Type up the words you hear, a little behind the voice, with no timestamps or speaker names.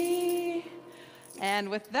And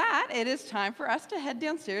with that, it is time for us to head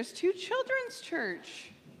downstairs to Children's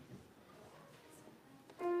Church.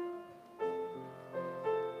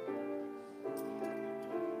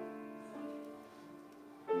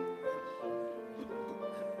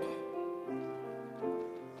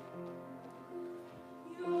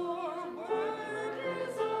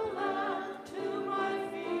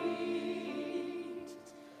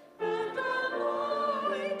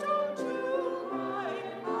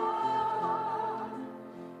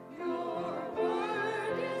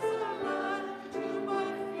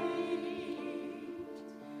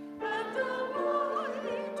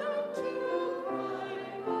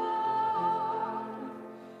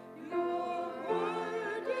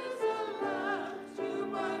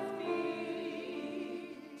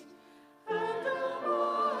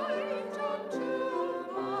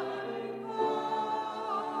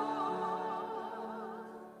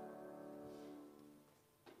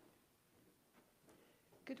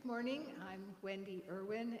 Good morning, I'm Wendy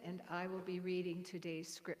Irwin, and I will be reading today's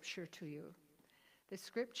scripture to you. The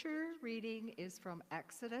scripture reading is from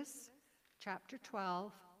Exodus chapter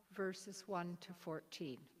 12, verses 1 to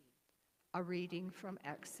 14. A reading from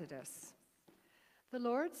Exodus. The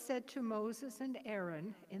Lord said to Moses and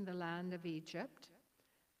Aaron in the land of Egypt,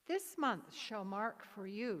 "This month shall mark for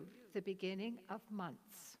you the beginning of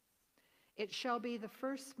months. It shall be the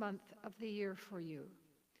first month of the year for you.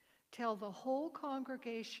 Tell the whole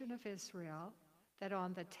congregation of Israel that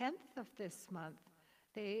on the 10th of this month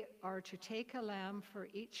they are to take a lamb for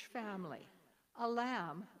each family, a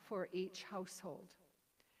lamb for each household.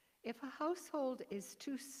 If a household is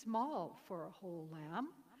too small for a whole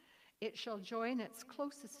lamb, it shall join its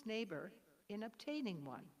closest neighbor in obtaining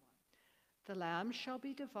one. The lamb shall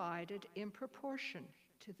be divided in proportion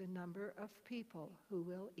to the number of people who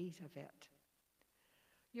will eat of it.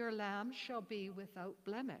 Your lamb shall be without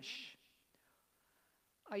blemish,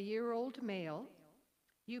 a year-old male.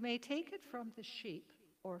 You may take it from the sheep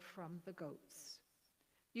or from the goats.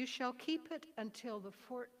 You shall keep it until the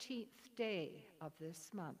 14th day of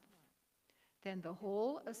this month. Then the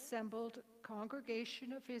whole assembled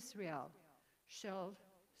congregation of Israel shall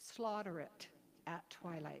slaughter it at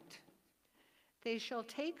twilight. They shall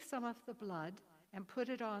take some of the blood and put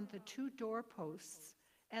it on the 2 doorposts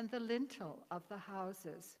and the lintel of the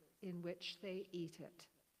houses in which they eat it.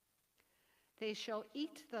 They shall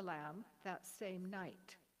eat the lamb that same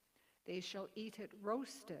night. They shall eat it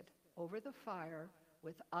roasted over the fire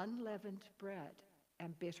with unleavened bread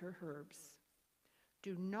and bitter herbs.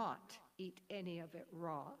 Do not eat any of it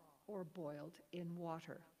raw or boiled in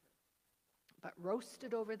water, but roast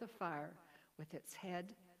it over the fire with its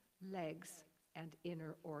head, legs, and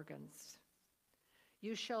inner organs.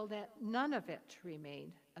 You shall let none of it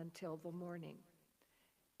remain until the morning.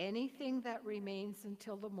 Anything that remains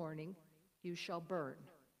until the morning you shall burn.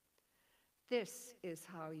 This is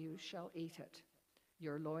how you shall eat it: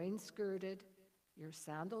 your loins girded, your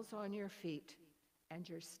sandals on your feet, and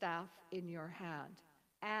your staff in your hand,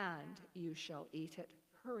 and you shall eat it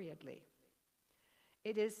hurriedly.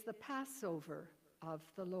 It is the Passover of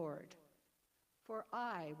the Lord, for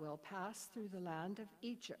I will pass through the land of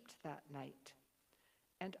Egypt that night,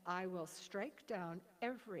 and I will strike down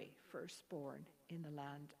every firstborn in the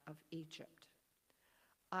land of Egypt.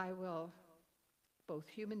 I will, both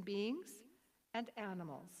human beings and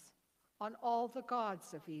animals, on all the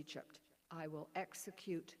gods of Egypt, I will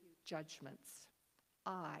execute judgments.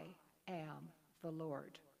 I am the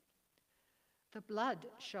Lord. The blood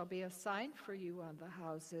shall be a sign for you on the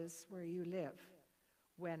houses where you live.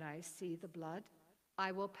 When I see the blood,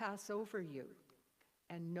 I will pass over you,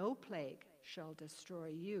 and no plague shall destroy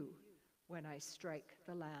you when I strike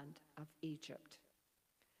the land of Egypt.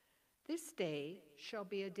 This day shall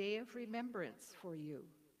be a day of remembrance for you.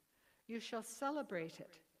 You shall celebrate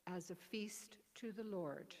it as a feast to the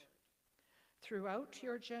Lord. Throughout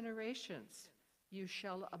your generations, you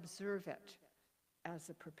shall observe it as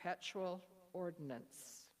a perpetual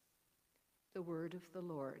ordinance. The word of the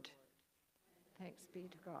Lord. Thanks be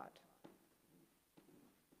to God.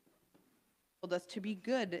 Told us to be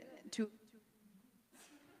good to.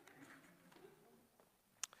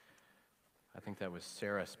 I think that was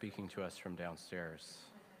Sarah speaking to us from downstairs.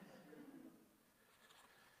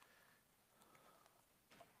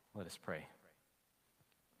 Let us pray.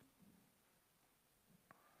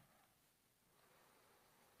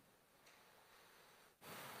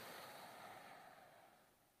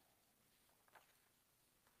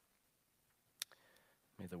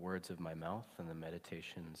 May the words of my mouth and the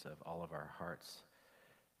meditations of all of our hearts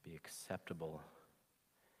be acceptable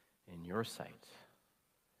in your sight,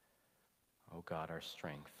 O God, our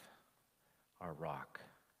strength, our rock,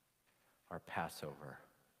 our Passover,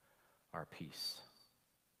 our peace.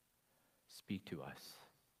 Speak to us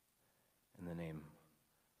in the name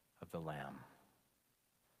of the Lamb.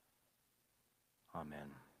 Amen.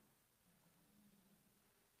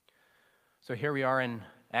 So here we are in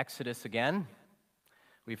Exodus again.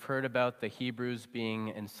 We've heard about the Hebrews being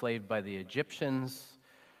enslaved by the Egyptians,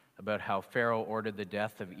 about how Pharaoh ordered the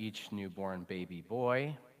death of each newborn baby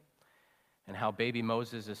boy, and how baby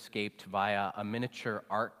Moses escaped via a miniature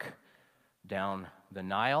ark down the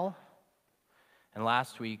Nile. And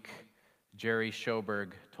last week, Jerry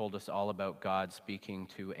Schoberg told us all about God speaking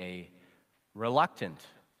to a reluctant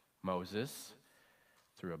Moses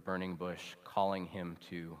through a burning bush, calling him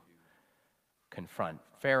to confront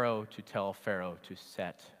Pharaoh, to tell Pharaoh to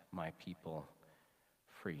set my people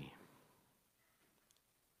free.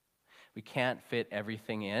 We can't fit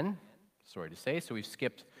everything in, sorry to say, so we've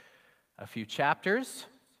skipped a few chapters.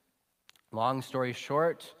 Long story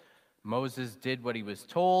short, Moses did what he was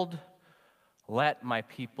told. Let my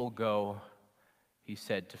people go, he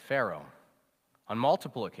said to Pharaoh on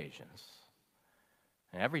multiple occasions.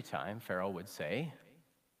 And every time, Pharaoh would say,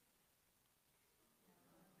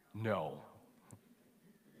 no.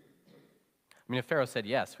 I mean, if Pharaoh said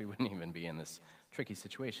yes, we wouldn't even be in this tricky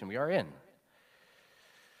situation we are in.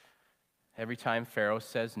 Every time Pharaoh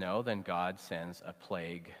says no, then God sends a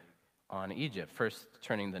plague on Egypt, first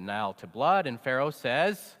turning the Nile to blood, and Pharaoh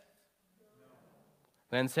says,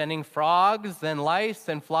 then sending frogs, then lice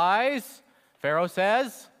and flies. Pharaoh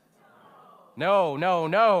says, no, no,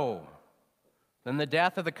 no. Then the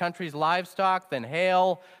death of the country's livestock, then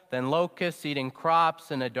hail, then locusts eating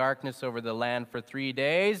crops, and a darkness over the land for 3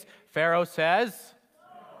 days. Pharaoh says,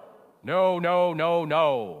 no, no, no,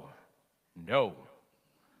 no, no.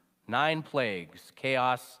 9 plagues,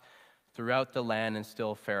 chaos throughout the land, and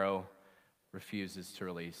still Pharaoh refuses to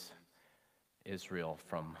release Israel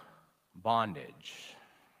from bondage.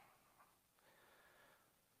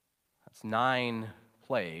 That's 9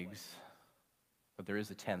 plagues, but there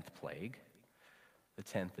is a 10th plague, the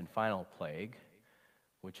 10th and final plague,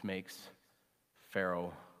 which makes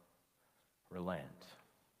Pharaoh relent.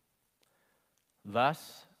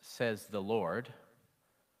 Thus says the Lord,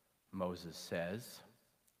 Moses says,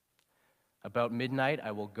 about midnight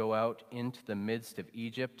I will go out into the midst of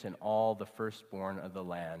Egypt, and all the firstborn of the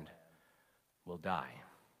land will die.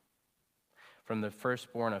 From the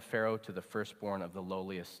firstborn of Pharaoh to the firstborn of the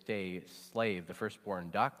lowliest slave, the firstborn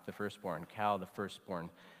duck, the firstborn cow, the firstborn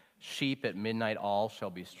sheep, at midnight all shall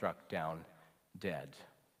be struck down dead.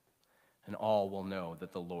 And all will know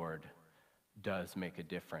that the Lord does make a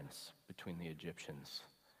difference between the Egyptians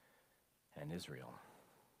and Israel.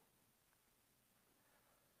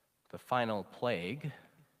 The final plague,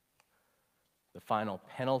 the final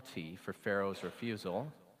penalty for Pharaoh's refusal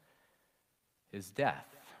is death.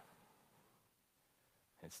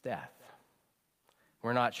 It's death.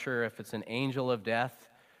 We're not sure if it's an angel of death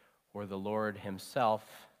or the Lord himself,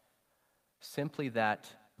 simply that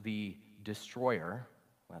the destroyer,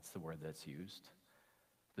 that's the word that's used,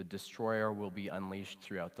 the destroyer will be unleashed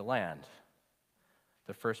throughout the land.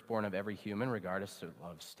 The firstborn of every human, regardless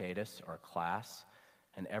of status or class,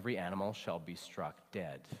 and every animal shall be struck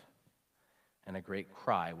dead. And a great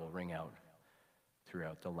cry will ring out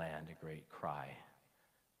throughout the land, a great cry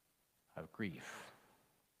of grief.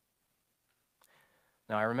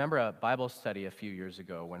 Now, I remember a Bible study a few years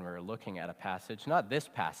ago when we were looking at a passage, not this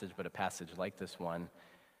passage, but a passage like this one,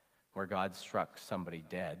 where God struck somebody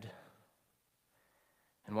dead.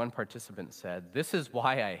 And one participant said, "This is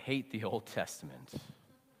why I hate the Old Testament.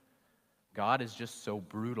 God is just so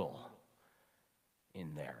brutal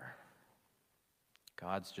in there.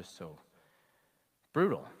 God's just so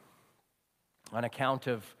brutal. On account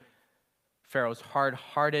of Pharaoh's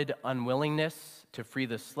hard-hearted unwillingness to free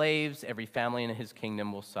the slaves, every family in his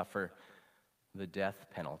kingdom will suffer the death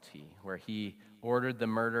penalty, where he ordered the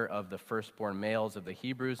murder of the firstborn males of the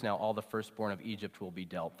Hebrews. Now all the firstborn of Egypt will be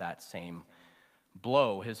dealt that same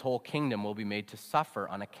blow. His whole kingdom will be made to suffer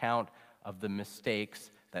on account of the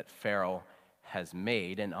mistakes that Pharaoh has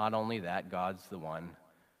made. And not only that, God's the one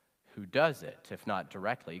who does it. If not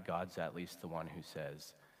directly, God's at least the one who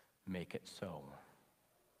says, make it so.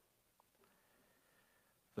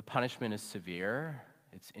 The punishment is severe,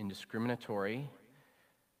 it's indiscriminatory,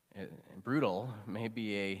 brutal, may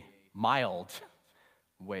be a mild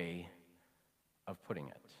way of putting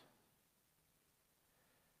it.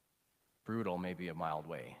 Brutal may be a mild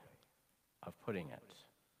way of putting it.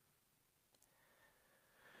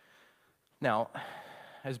 Now,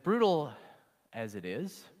 as brutal as it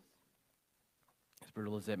is, as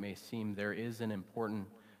brutal as it may seem, there is an important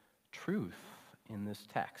truth in this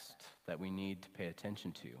text that we need to pay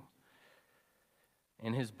attention to.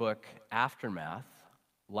 In his book, Aftermath,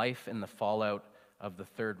 Life in the Fallout of the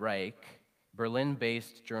Third Reich,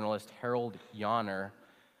 Berlin-based journalist Harold Jahner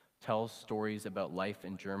tells stories about life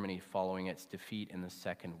in Germany following its defeat in the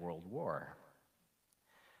Second World War.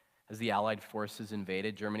 As the Allied forces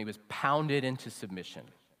invaded, Germany was pounded into submission.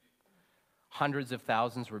 Hundreds of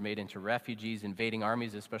thousands were made into refugees. Invading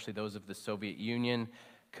armies, especially those of the Soviet Union,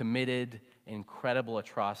 committed incredible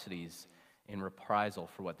atrocities in reprisal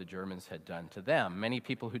for what the Germans had done to them. Many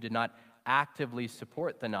people who did not actively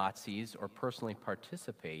support the Nazis or personally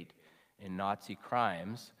participate in Nazi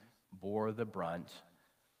crimes bore the brunt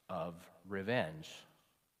of revenge.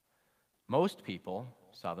 Most people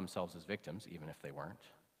saw themselves as victims, even if they weren't.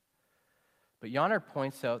 But Jahner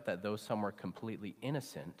points out that though some were completely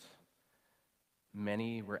innocent,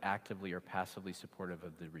 many were actively or passively supportive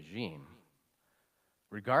of the regime.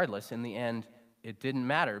 Regardless, in the end, it didn't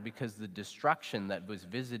matter because the destruction that was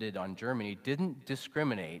visited on Germany didn't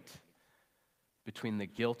discriminate between the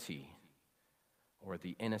guilty or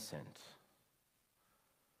the innocent.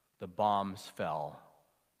 The bombs fell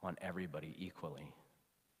on everybody equally.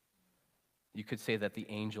 You could say that the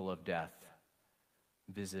angel of death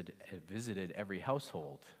visited every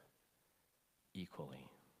household equally.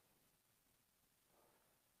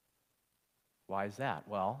 Why is that?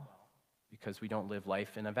 Well, because we don't live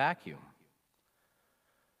life in a vacuum.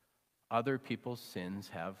 Other people's sins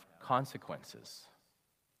have consequences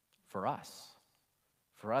for us,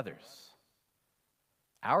 for others.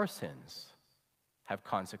 Our sins have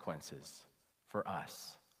consequences for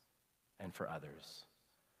us and for others,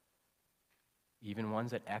 even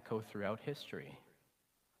ones that echo throughout history.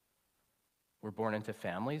 We're born into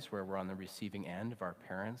families where we're on the receiving end of our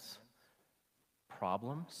parents'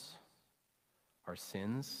 problems. Our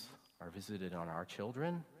sins are visited on our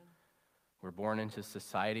children. We're born into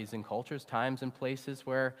societies and cultures, times and places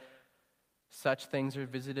where such things are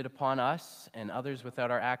visited upon us and others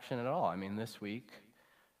without our action at all. I mean, this week,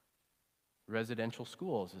 residential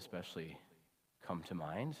schools especially come to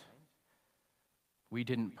mind. We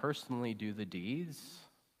didn't personally do the deeds,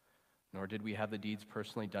 nor did we have the deeds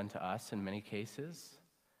personally done to us in many cases.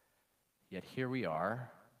 Yet here we are,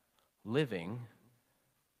 living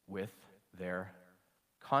with their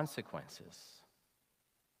consequences.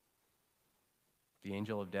 The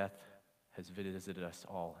angel of death has visited us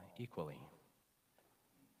all equally.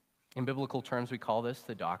 In biblical terms, we call this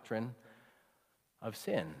the doctrine of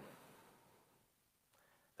sin.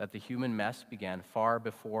 That the human mess began far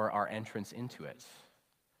before our entrance into it,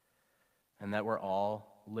 and that we're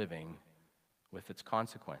all living with its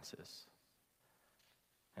consequences.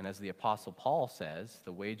 And as the Apostle Paul says,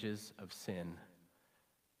 the wages of sin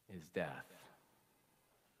is death.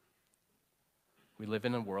 We live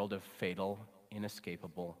in a world of fatal,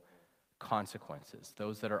 inescapable consequences,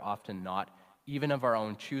 those that are often not even of our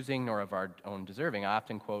own choosing nor of our own deserving. I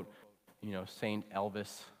often quote, Saint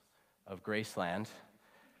Elvis of Graceland.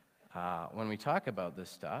 When we talk about this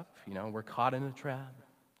stuff, we're caught in a trap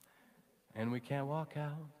and we can't walk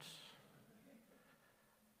out.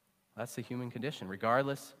 That's the human condition.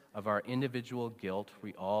 Regardless of our individual guilt,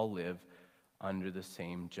 we all live under the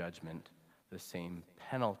same judgment, the same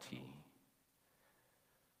penalty.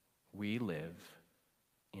 We live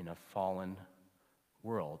in a fallen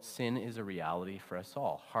world. Sin is a reality for us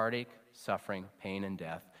all. Heartache, suffering, pain, and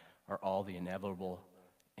death are all the inevitable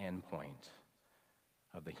endpoint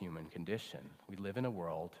of the human condition. We live in a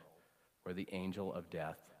world where the angel of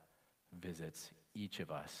death visits each of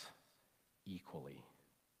us equally.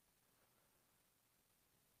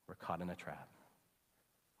 We're caught in a trap.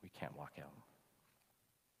 We can't walk out.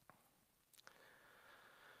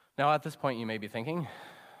 Now, at this point, you may be thinking,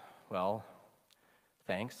 well,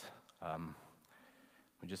 thanks.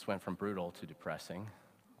 We just went from brutal to depressing,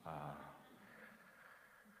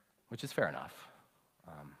 which is fair enough.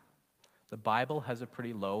 The Bible has a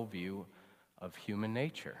pretty low view of human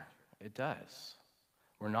nature. It does.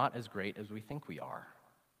 We're not as great as we think we are.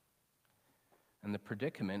 And the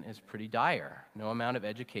predicament is pretty dire. No amount of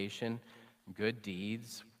education, good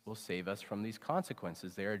deeds will save us from these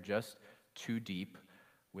consequences. They are just too deep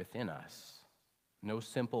within us. No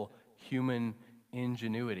simple human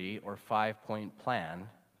ingenuity or 5-point plan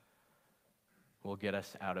will get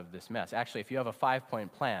us out of this mess. Actually, if you have a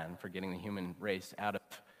 5-point plan for getting the human race out of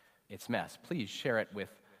its mess, please share it with,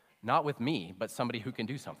 not with me, but somebody who can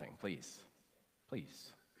do something, please.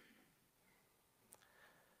 Please.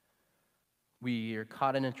 We are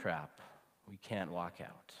caught in a trap. We can't walk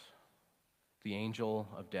out. The angel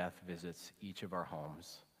of death visits each of our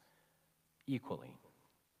homes equally.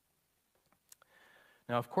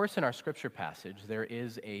 Now, of course, in our scripture passage, there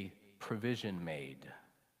is a provision made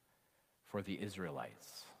for the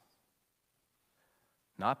Israelites.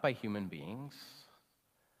 Not by human beings,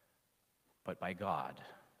 but by God.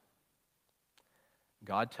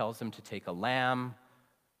 God tells them to take a lamb,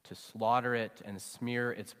 to slaughter it, and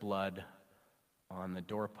smear its blood on the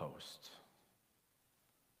doorpost.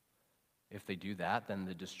 If they do that, then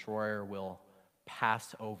the destroyer will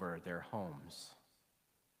pass over their homes,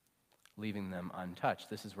 leaving them untouched.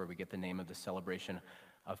 This is where we get the name of the celebration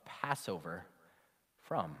of Passover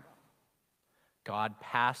from. God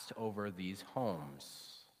passed over these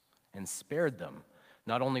homes and spared them.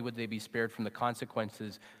 Not only would they be spared from the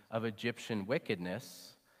consequences of Egyptian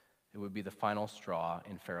wickedness, it would be the final straw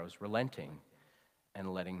in Pharaoh's relenting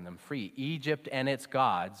and letting them free. Egypt and its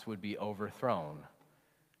gods would be overthrown,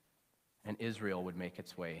 and Israel would make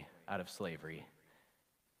its way out of slavery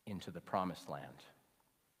into the promised land.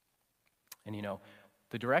 And you know,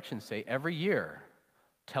 the directions say every year,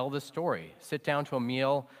 tell the story. Sit down to a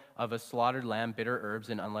meal of a slaughtered lamb, bitter herbs,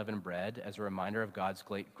 and unleavened bread as a reminder of God's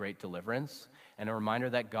great deliverance, and a reminder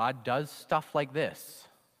that God does stuff like this,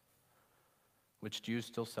 which Jews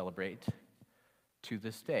still celebrate to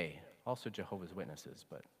this day. Also Jehovah's Witnesses,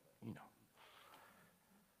 but you know,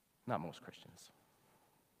 not most Christians.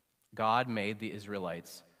 God made the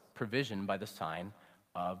Israelites provision by the sign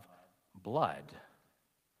of blood,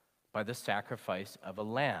 by the sacrifice of a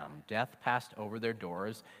lamb. Death passed over their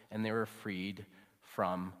doors, and they were freed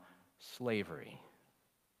from slavery.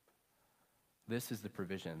 This is the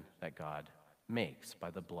provision that God makes by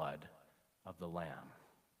the blood of the Lamb.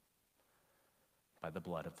 By the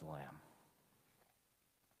blood of the Lamb.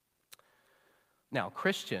 Now,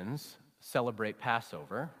 Christians celebrate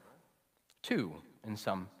Passover, too, in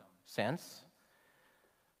some sense,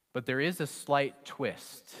 but there is a slight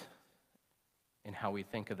twist in how we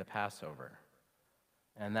think of the Passover.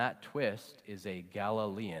 And that twist is a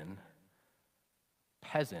Galilean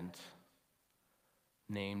peasant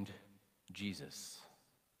named Jesus.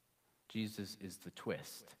 Jesus is the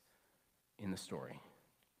twist in the story.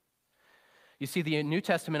 You see, the New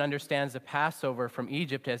Testament understands the Passover from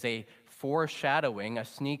Egypt as a foreshadowing, a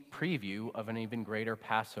sneak preview of an even greater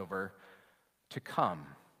Passover to come.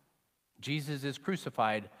 Jesus is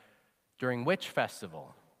crucified during which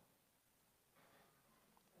festival?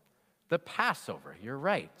 The Passover, you're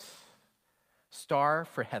right. Star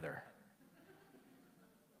for Heather.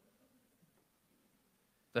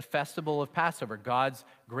 The festival of Passover, God's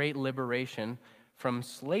great liberation from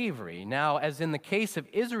slavery. Now, as in the case of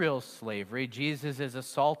Israel's slavery, Jesus is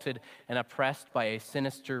assaulted and oppressed by a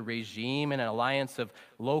sinister regime and an alliance of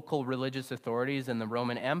local religious authorities in the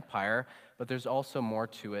Roman Empire, but there's also more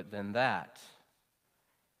to it than that.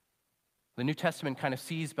 The New Testament kind of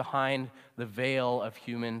sees behind the veil of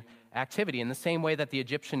human activity. In the same way that the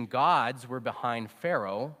Egyptian gods were behind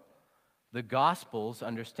Pharaoh, the Gospels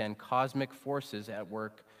understand cosmic forces at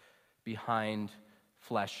work behind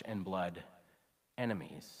flesh and blood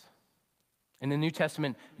enemies. In the New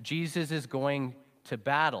Testament, Jesus is going to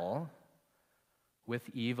battle with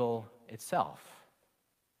evil itself,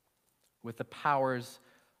 with the powers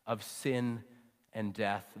of sin and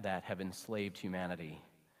death that have enslaved humanity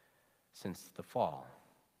since the fall.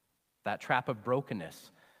 That trap of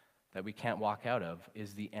brokenness that we can't walk out of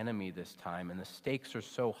is the enemy this time, and the stakes are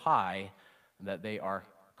so high that they are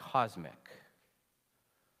cosmic.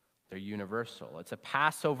 They're universal. It's a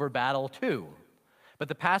Passover battle too. But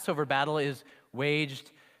the Passover battle is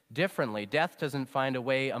waged differently. Death doesn't find a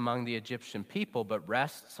way among the Egyptian people, but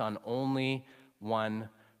rests on only one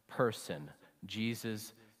person,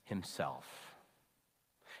 Jesus himself.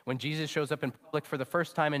 When Jesus shows up in public for the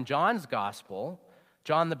first time in John's gospel,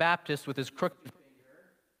 John the Baptist, with his crooked finger,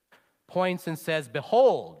 points and says,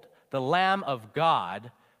 "Behold, the Lamb of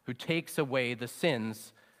God who takes away the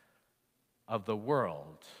sins of the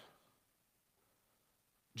world."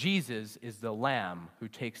 Jesus is the Lamb who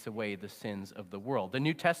takes away the sins of the world. The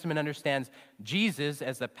New Testament understands Jesus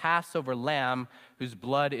as the Passover Lamb whose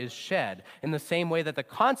blood is shed. In the same way that the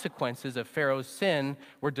consequences of Pharaoh's sin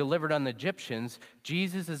were delivered on the Egyptians,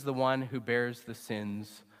 Jesus is the one who bears the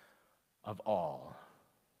sins of all.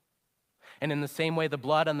 And in the same way, the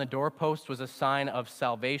blood on the doorpost was a sign of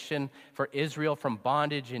salvation for Israel from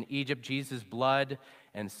bondage in Egypt. Jesus' blood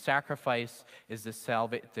and sacrifice is the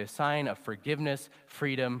sign of forgiveness,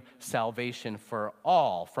 freedom, salvation for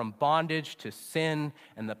all, from bondage to sin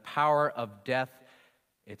and the power of death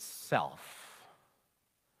itself.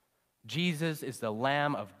 Jesus is the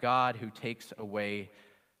Lamb of God who takes away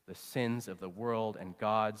the sins of the world, and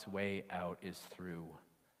God's way out is through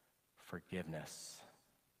forgiveness.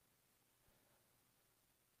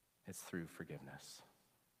 It's through forgiveness.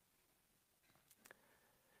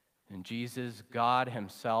 In Jesus, God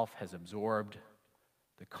himself has absorbed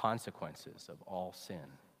the consequences of all sin.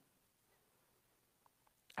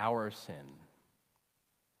 Our sin,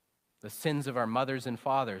 the sins of our mothers and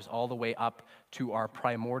fathers, all the way up to our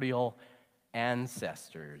primordial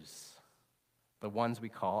ancestors, the ones we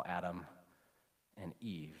call Adam and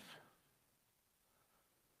Eve.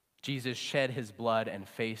 Jesus shed his blood and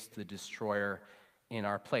faced the destroyer in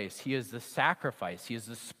our place. He is the sacrifice. He is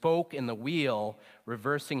the spoke in the wheel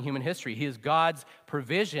reversing human history. He is God's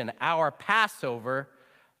provision, our Passover,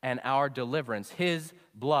 and our deliverance. His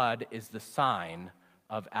blood is the sign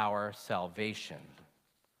of our salvation.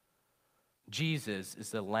 Jesus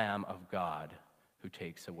is the Lamb of God who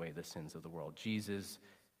takes away the sins of the world. Jesus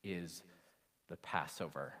is the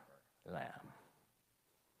Passover Lamb.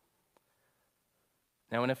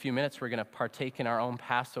 Now, in a few minutes, we're going to partake in our own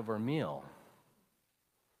Passover meal,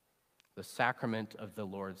 the sacrament of the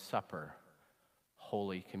Lord's Supper,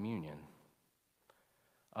 Holy Communion,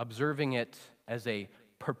 observing it as a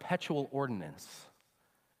perpetual ordinance,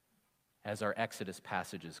 as our Exodus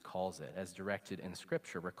passages calls it, as directed in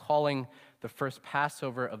Scripture, recalling the first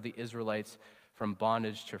Passover of the Israelites from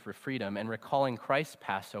bondage to freedom, and recalling Christ's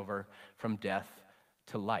Passover from death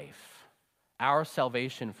to life. Our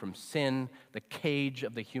salvation from sin, the cage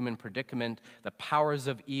of the human predicament, the powers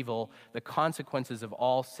of evil, the consequences of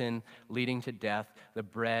all sin leading to death, the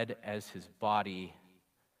bread as his body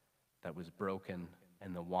that was broken,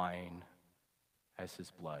 and the wine as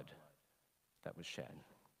his blood that was shed.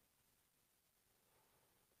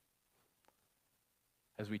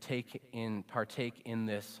 As we partake in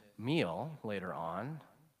this meal later on,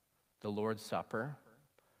 the Lord's Supper,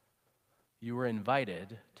 you were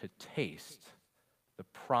invited to taste the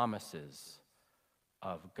promises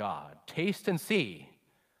of God. Taste and see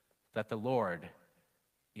that the Lord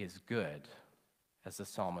is good, as the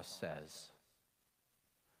psalmist says.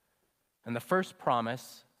 And the first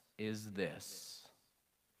promise is this: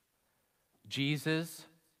 Jesus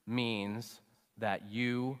means that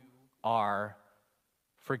you are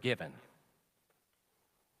forgiven.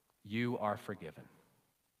 You are forgiven.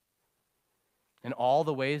 In all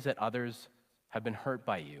the ways that others have been hurt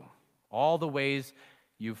by you, all the ways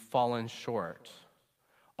you've fallen short,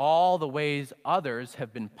 all the ways others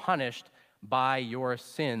have been punished by your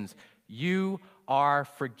sins, you are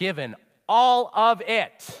forgiven. All of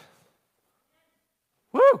it.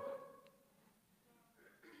 Woo!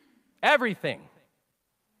 Everything.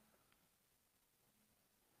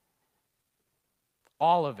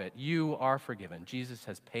 All of it. You are forgiven. Jesus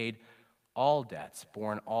has paid all debts,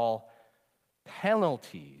 borne all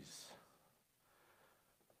penalties.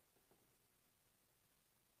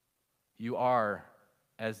 You are,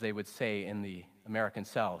 as they would say in the American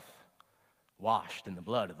South, washed in the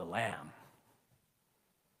blood of the Lamb.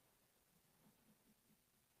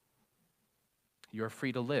 You're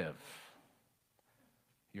free to live.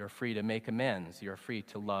 You're free to make amends. You're free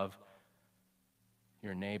to love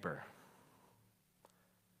your neighbor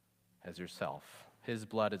as yourself. His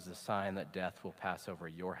blood is the sign that death will pass over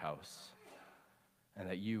your house, and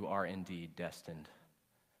that you are indeed destined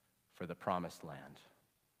for the promised land.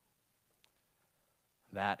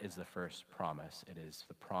 That is the first promise. It is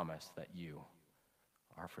the promise that you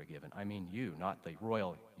are forgiven. I mean you, not the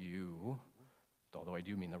royal you, although I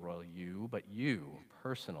do mean the royal you, but you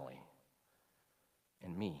personally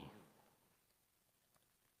and me.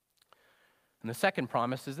 And the second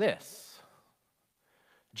promise is this: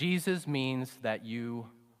 Jesus means that you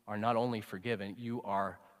are not only forgiven, you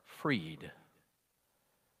are freed.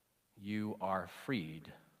 You are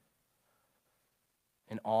freed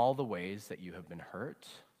in all the ways that you have been hurt,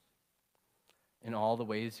 in all the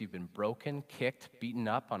ways you've been broken, kicked, beaten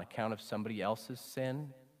up on account of somebody else's sin.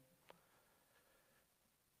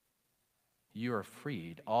 You are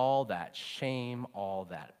freed. All that shame, all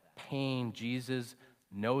that pain, Jesus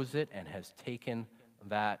knows it and has taken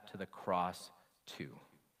that to the cross too.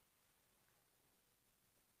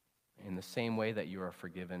 In the same way that you are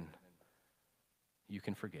forgiven, you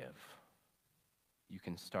can forgive. You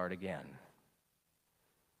can start again.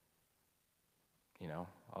 You know,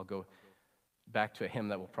 I'll go back to a hymn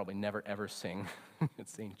that we'll probably never ever sing at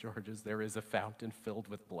St. George's. There is a fountain filled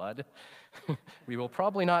with blood. We will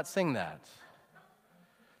probably not sing that.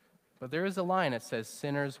 But there is a line that says,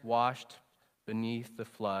 sinners washed beneath the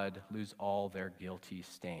flood lose all their guilty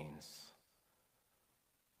stains.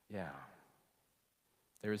 Yeah.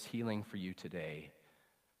 There is healing for you today,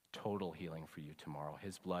 total healing for you tomorrow.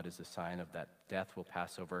 His blood is a sign of that death will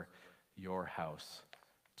pass over your house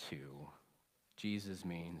too. Jesus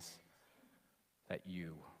means that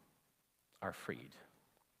you are freed.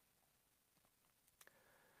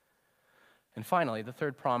 And finally, the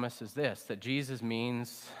third promise is this, that Jesus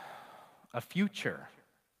means a future.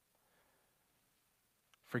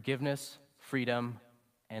 Forgiveness, freedom,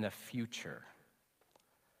 and a future.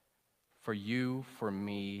 For you, for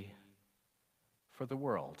me, for the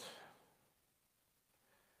world.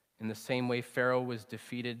 In the same way Pharaoh was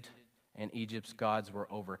defeated and Egypt's gods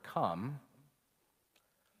were overcome,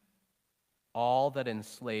 all that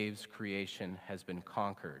enslaves creation has been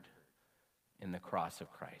conquered in the cross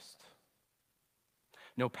of Christ.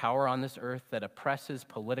 No power on this earth that oppresses,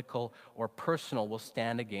 political or personal, will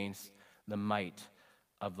stand against the might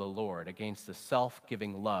of the Lord, against the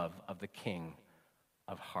self-giving love of the King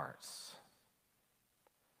of hearts.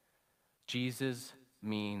 Jesus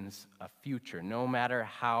means a future. No matter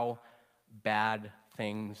how bad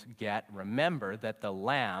things get, remember that the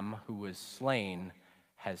Lamb who was slain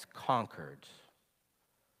has conquered.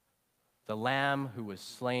 The Lamb who was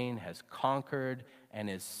slain has conquered and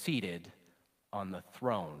is seated on the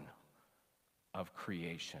throne of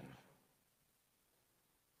creation.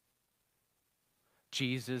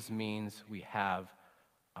 Jesus means we have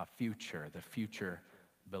a future. The future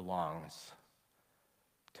belongs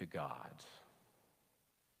to God.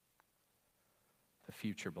 The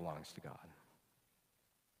future belongs to God.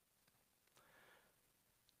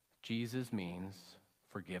 Jesus means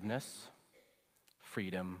forgiveness,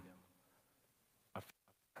 freedom.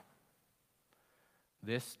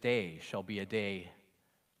 This day shall be a day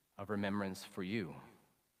of remembrance for you.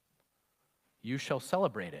 You shall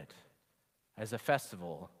celebrate it as a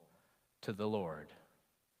festival to the Lord.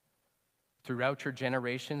 Throughout your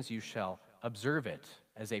generations, you shall observe it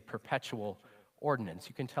as a perpetual ordinance.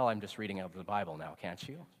 You can tell I'm just reading out of the Bible now, can't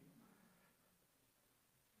you?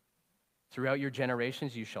 Throughout your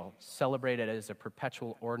generations, you shall celebrate it as a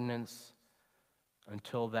perpetual ordinance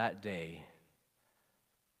until that day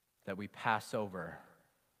that we pass over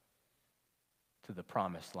to the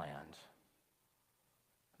promised land.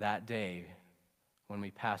 That day when we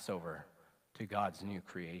pass over to God's new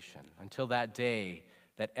creation. Until that day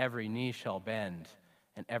that every knee shall bend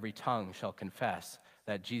and every tongue shall confess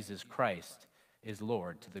that Jesus Christ is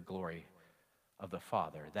Lord, to the glory of the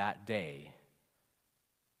Father. That day,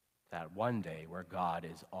 that one day where God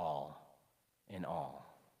is all in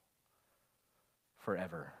all,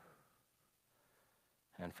 forever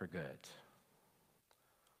and for good.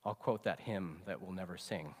 I'll quote that hymn that we'll never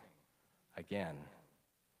sing again.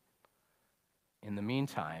 In the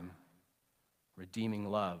meantime, redeeming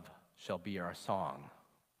love shall be our song.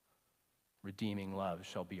 Redeeming love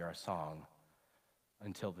shall be our song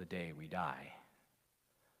until the day we die.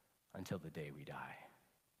 Until the day we die.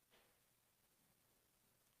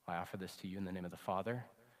 I offer this to you in the name of the Father,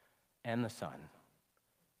 and the Son,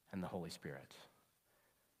 and the Holy Spirit.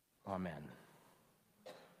 Amen.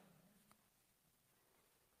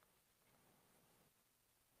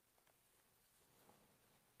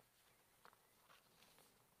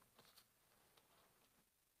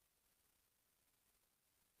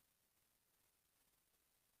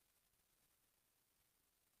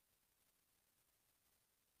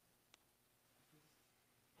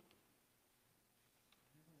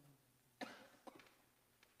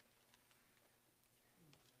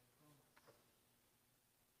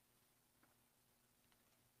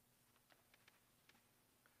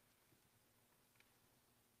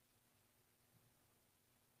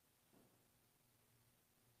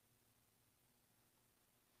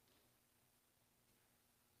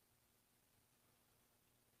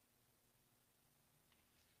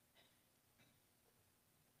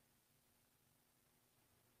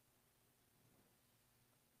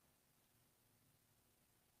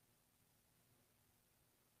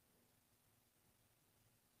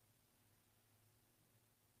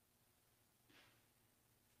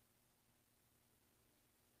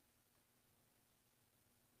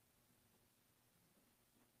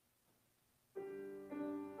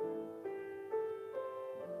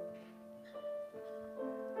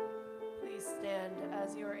 Please stand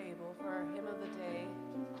as you are able for our hymn of the day.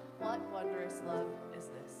 What wondrous love is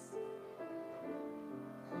this?